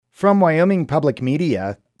From Wyoming Public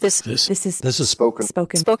Media, This is Spoken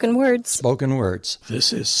words. Spoken words.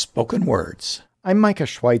 This is Spoken Words. I'm Micah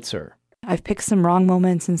Schweitzer. I've picked some wrong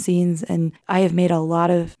moments and scenes, and I have made a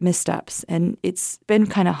lot of missteps. And it's been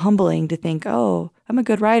kind of humbling to think, oh, I'm a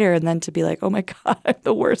good writer, and then to be like, oh my God, I'm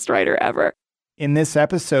the worst writer ever. In this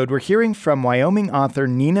episode, we're hearing from Wyoming author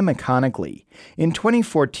Nina McConnogly. In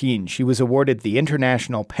 2014, she was awarded the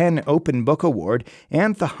International PEN Open Book Award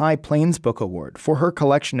and the High Plains Book Award for her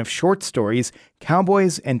collection of short stories,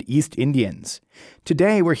 Cowboys and East Indians.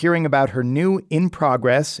 Today, we're hearing about her new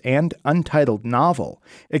in-progress and untitled novel,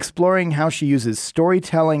 exploring how she uses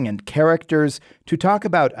storytelling and characters to talk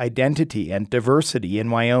about identity and diversity in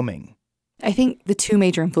Wyoming. I think the two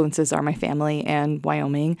major influences are my family and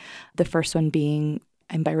Wyoming. The first one being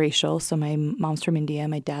I'm biracial, so my mom's from India,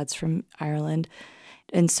 my dad's from Ireland.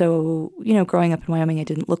 And so, growing up in Wyoming, I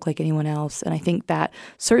didn't look like anyone else. And I think that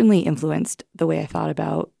certainly influenced the way I thought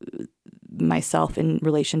about myself in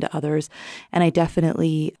relation to others. And I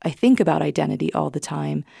think about identity all the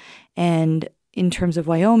time. And in terms of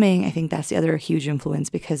Wyoming, I think that's the other huge influence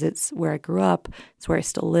because it's where I grew up, it's where I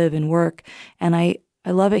still live and work. And I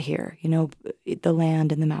love it here, the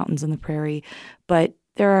land and the mountains and the prairie. But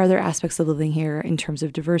there are other aspects of living here in terms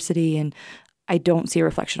of diversity, and I don't see a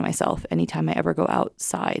reflection of myself anytime I ever go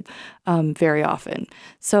outside very often.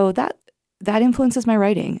 So that influences my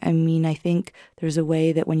writing. I mean, I think there's a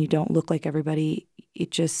way that when you don't look like everybody, it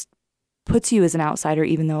just puts you as an outsider,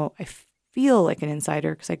 even though I feel like an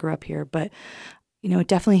insider because I grew up here. But, it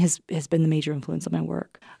definitely has been the major influence of my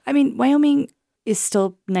work. I mean, Wyoming is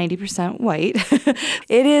still 90% white.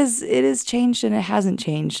 It is changed and it hasn't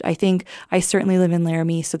changed. I think I certainly live in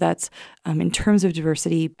Laramie, so that's in terms of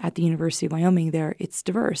diversity at the University of Wyoming it's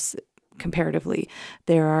diverse comparatively.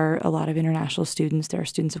 There are a lot of international students, there are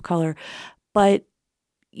students of color, but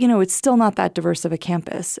it's still not that diverse of a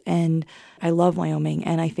campus. And I love Wyoming,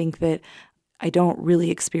 and I think that I don't really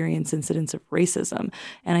experience incidents of racism.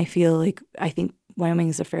 And I think Wyoming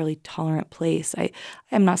is a fairly tolerant place.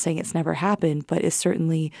 I'm not saying it's never happened, but it's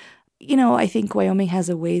certainly, I think Wyoming has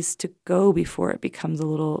a ways to go before it becomes a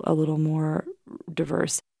little more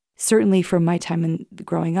diverse. Certainly from my time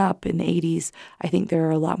growing up in the 80s, I think there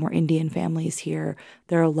are a lot more Indian families here.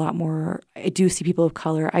 There are a lot more, I do see people of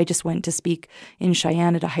color. I just went to speak in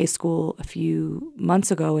Cheyenne at a high school a few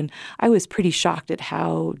months ago, and I was pretty shocked at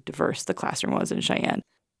how diverse the classroom was in Cheyenne.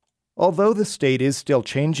 Although the state is still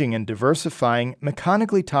changing and diversifying,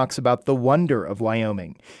 McConnogly talks about the wonder of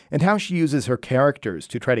Wyoming and how she uses her characters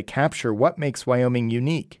to try to capture what makes Wyoming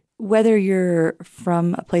unique. Whether you're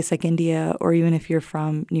from a place like India or even if you're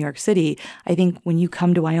from New York City, I think when you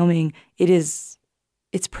come to Wyoming, it's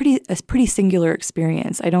a pretty singular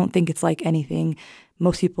experience. I don't think it's like anything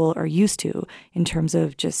most people are used to in terms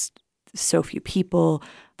of just so few people,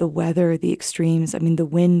 the weather, the extremes. I mean, the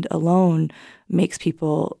wind alone makes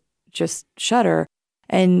people just shudder.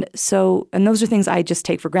 And those are things I just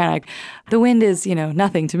take for granted. The wind is,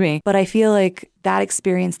 nothing to me. But I feel like that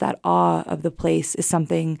experience, that awe of the place is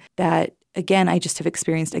something that, again, I just have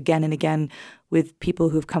experienced again and again with people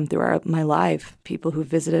who've come through my life, people who've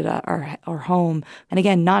visited our home. And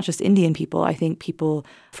again, not just Indian people. I think people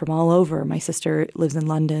from all over. My sister lives in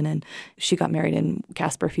London, and she got married in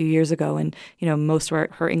Casper a few years ago. And, most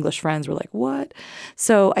of her English friends were like, what?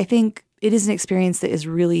 So I think it is an experience that is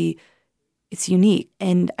really, it's unique.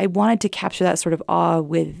 And I wanted to capture that sort of awe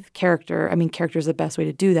with character. I mean, character is the best way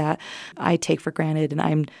to do that. I take for granted, and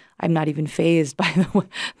I'm not even fazed by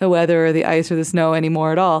the weather or the ice or the snow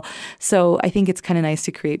anymore at all. So I think it's kind of nice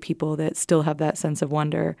to create people that still have that sense of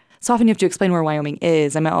wonder. So often you have to explain where Wyoming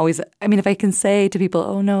is. If I can say to people,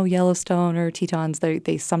 oh no, Yellowstone or Tetons,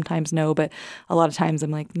 they sometimes know, but a lot of times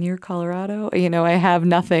I'm like, near Colorado? I have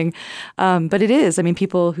nothing. But it is. I mean,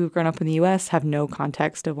 people who've grown up in the U.S. have no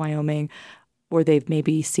context of Wyoming, or they've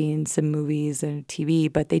maybe seen some movies and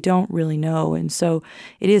TV, but they don't really know. And so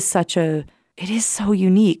it is so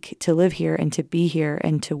unique to live here and to be here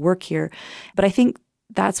and to work here. But I think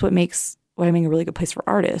that's what makes Wyoming a really good place for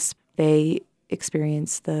artists. They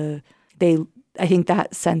experience I think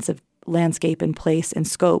that sense of landscape and place and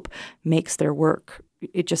scope makes their work,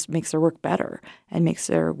 it just makes their work better and makes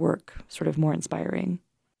their work sort of more inspiring.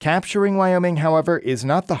 Capturing Wyoming, however, is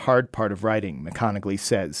not the hard part of writing, McConnogly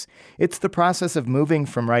says. It's the process of moving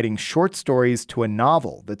from writing short stories to a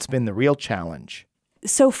novel that's been the real challenge.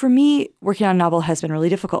 So for me, working on a novel has been really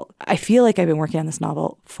difficult. I feel like I've been working on this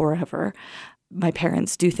novel forever. My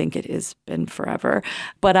parents do think it has been forever.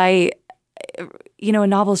 But a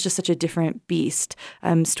novel is just such a different beast.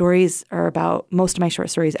 Stories are most of my short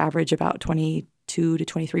stories average about 22 to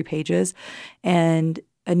 23 pages. And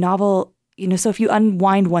a novel, so if you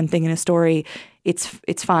unwind one thing in a story,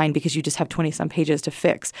 it's fine because you just have 20-some pages to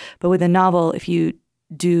fix. But with a novel, if you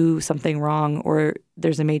do something wrong or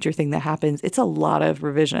there's a major thing that happens, it's a lot of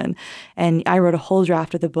revision. And I wrote a whole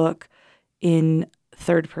draft of the book in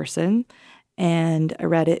third person, and I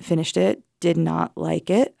read it, finished it, did not like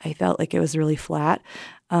it. I felt like it was really flat.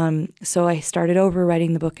 So I started over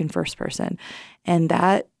writing the book in first person. And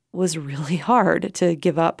that was really hard, to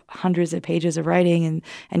give up hundreds of pages of writing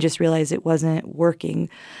and just realize it wasn't working.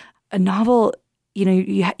 A novel,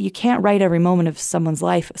 you can't write every moment of someone's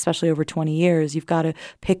life, especially over 20 years. You've got to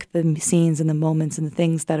pick the scenes and the moments and the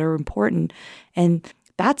things that are important. And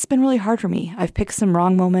that's been really hard for me. I've picked some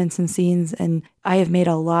wrong moments and scenes, and I have made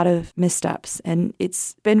a lot of missteps. And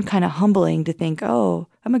it's been kind of humbling to think, oh,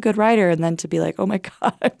 I'm a good writer. And then to be like, oh my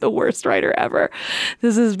God, I'm the worst writer ever.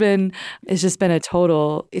 It's just been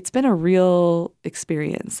a real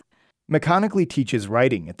experience. McConnachly teaches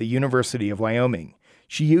writing at the University of Wyoming.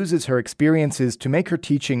 She uses her experiences to make her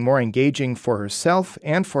teaching more engaging for herself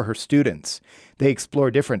and for her students. They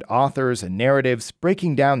explore different authors and narratives,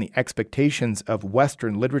 breaking down the expectations of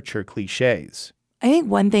Western literature cliches. I think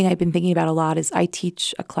one thing I've been thinking about a lot is I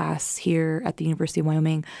teach a class here at the University of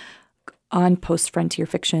Wyoming on post-frontier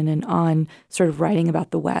fiction and on sort of writing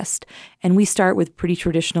about the West. And we start with pretty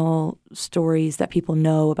traditional stories that people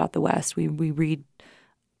know about the West. We read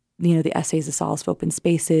the essays of Solace of Open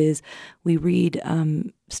Spaces. We read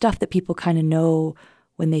stuff that people kind of know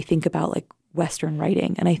when they think about like Western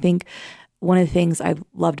writing. And I think one of the things I've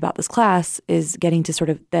loved about this class is getting to sort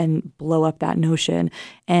of then blow up that notion.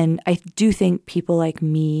 And I do think people like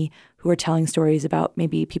me who are telling stories about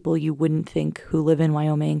maybe people you wouldn't think who live in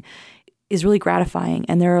Wyoming is really gratifying.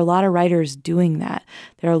 And there are a lot of writers doing that.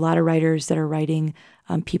 There are a lot of writers that are writing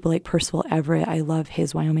people like Percival Everett. I love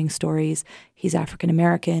his Wyoming stories. He's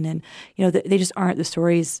African-American, and they just aren't the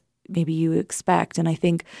stories maybe you expect. And I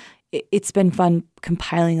think it's been fun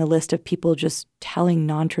compiling a list of people just telling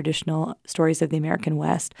non-traditional stories of the American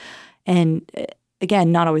West. And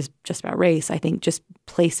again, not always just about race. I think just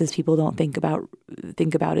places people don't think about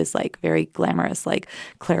as like very glamorous, like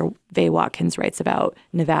Claire Vaye Watkins writes about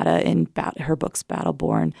Nevada in her books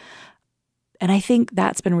Battleborn. And I think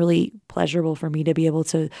that's been really pleasurable for me to be able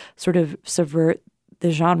to sort of subvert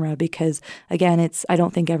the genre because, again, I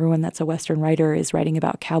don't think everyone that's a Western writer is writing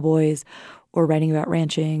about cowboys or writing about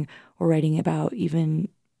ranching or writing about even,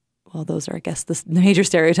 well, those are, I guess, the major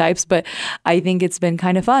stereotypes. But I think it's been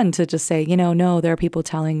kind of fun to just say, no, there are people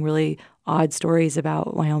telling really odd stories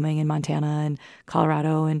about Wyoming and Montana and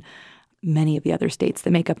Colorado and many of the other states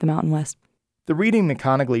that make up the Mountain West. The reading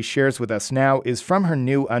McConnachly shares with us now is from her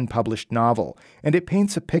new unpublished novel, and it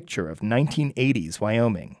paints a picture of 1980s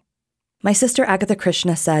Wyoming. My sister Agatha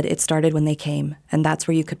Krishna said it started when they came, and that's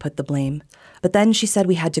where you could put the blame. But then she said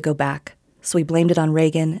we had to go back. So we blamed it on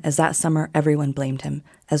Reagan, as that summer everyone blamed him,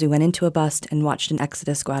 as we went into a bust and watched an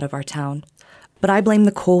exodus go out of our town. But I blamed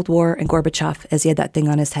the Cold War and Gorbachev, as he had that thing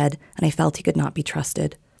on his head, and I felt he could not be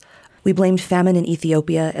trusted. We blamed famine in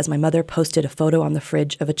Ethiopia as my mother posted a photo on the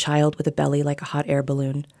fridge of a child with a belly like a hot air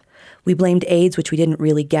balloon. We blamed AIDS, which we didn't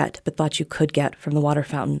really get, but thought you could get from the water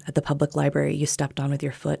fountain at the public library you stepped on with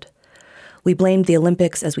your foot. We blamed the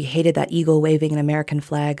Olympics as we hated that eagle waving an American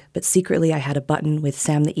flag, but secretly I had a button with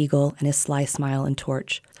Sam the Eagle and his sly smile and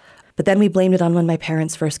torch. But then we blamed it on when my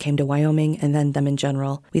parents first came to Wyoming and then them in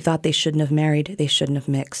general. We thought they shouldn't have married, they shouldn't have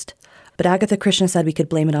mixed. But Agatha Krishna said we could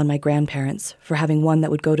blame it on my grandparents for having one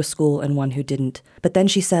that would go to school and one who didn't. But then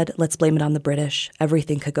she said, let's blame it on the British.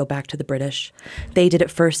 Everything could go back to the British. They did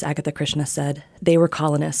it first, Agatha Krishna said. They were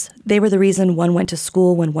colonists. They were the reason one went to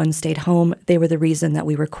school when one stayed home. They were the reason that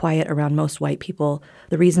we were quiet around most white people.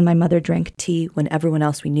 The reason my mother drank tea when everyone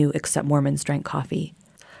else we knew except Mormons drank coffee.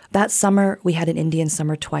 That summer, we had an Indian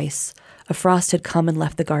summer twice. A frost had come and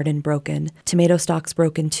left the garden broken. Tomato stalks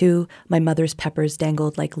broken too. My mother's peppers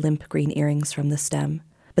dangled like limp green earrings from the stem.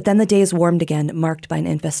 But then the days warmed again, marked by an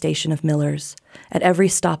infestation of millers. At every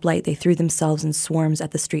stoplight, they threw themselves in swarms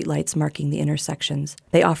at the streetlights marking the intersections.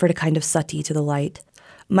 They offered a kind of sati to the light.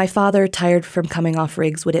 My father, tired from coming off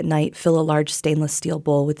rigs, would at night fill a large stainless steel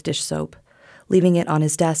bowl with dish soap. Leaving it on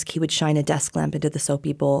his desk, he would shine a desk lamp into the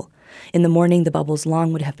soapy bowl. In the morning, the bubbles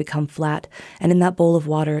long would have become flat, and in that bowl of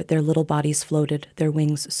water, their little bodies floated, their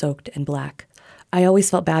wings soaked in black. I always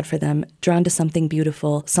felt bad for them, drawn to something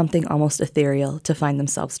beautiful, something almost ethereal, to find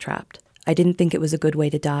themselves trapped. I didn't think it was a good way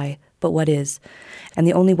to die, but what is? And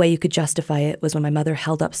the only way you could justify it was when my mother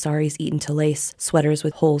held up saris eaten to lace, sweaters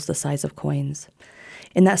with holes the size of coins.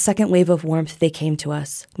 In that second wave of warmth, they came to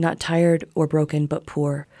us, not tired or broken, but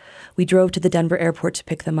poor. We drove to the Denver airport to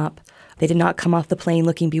pick them up. They did not come off the plane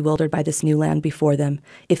looking bewildered by this new land before them.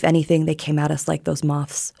 If anything, they came at us like those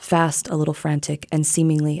moths, fast, a little frantic, and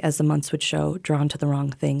seemingly, as the months would show, drawn to the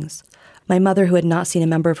wrong things. My mother, who had not seen a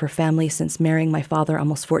member of her family since marrying my father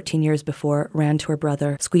almost 14 years before, ran to her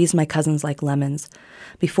brother, squeezed my cousins like lemons.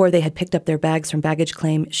 Before they had picked up their bags from baggage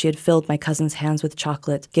claim, she had filled my cousin's hands with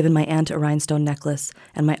chocolate, given my aunt a rhinestone necklace,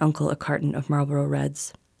 and my uncle a carton of Marlboro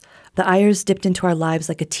Reds. The Ayers dipped into our lives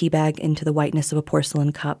like a tea bag into the whiteness of a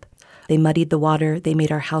porcelain cup. They muddied the water, they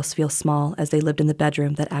made our house feel small as they lived in the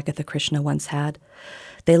bedroom that Agatha Krishna once had.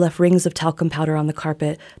 They left rings of talcum powder on the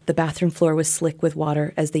carpet, the bathroom floor was slick with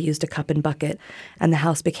water as they used a cup and bucket, and the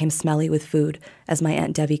house became smelly with food as my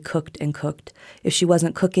Aunt Debbie cooked and cooked. If she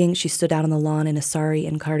wasn't cooking, she stood out on the lawn in a sari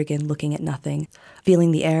and cardigan looking at nothing,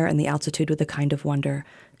 feeling the air and the altitude with a kind of wonder.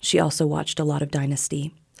 She also watched a lot of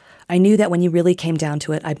Dynasty. I knew that when you really came down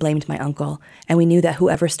to it, I blamed my uncle, and we knew that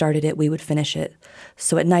whoever started it, we would finish it.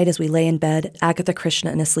 So at night as we lay in bed, Agatha Krishna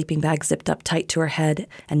in a sleeping bag zipped up tight to her head,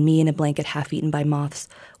 and me in a blanket half-eaten by moths,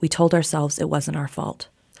 we told ourselves it wasn't our fault.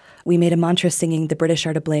 We made a mantra singing, "The British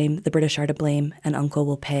are to blame, the British are to blame, and Uncle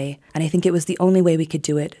will pay." And I think it was the only way we could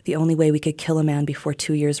do it, the only way we could kill a man before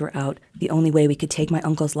 2 years were out, the only way we could take my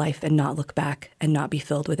uncle's life and not look back, and not be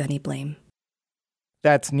filled with any blame.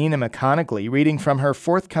 That's Nina McConigley reading from her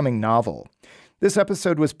forthcoming novel. This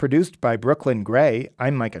episode was produced by Brooklyn Gray.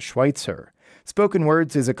 I'm Micah Schweitzer. Spoken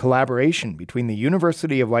Words is a collaboration between the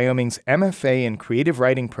University of Wyoming's MFA in Creative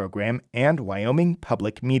Writing program and Wyoming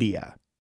Public Media.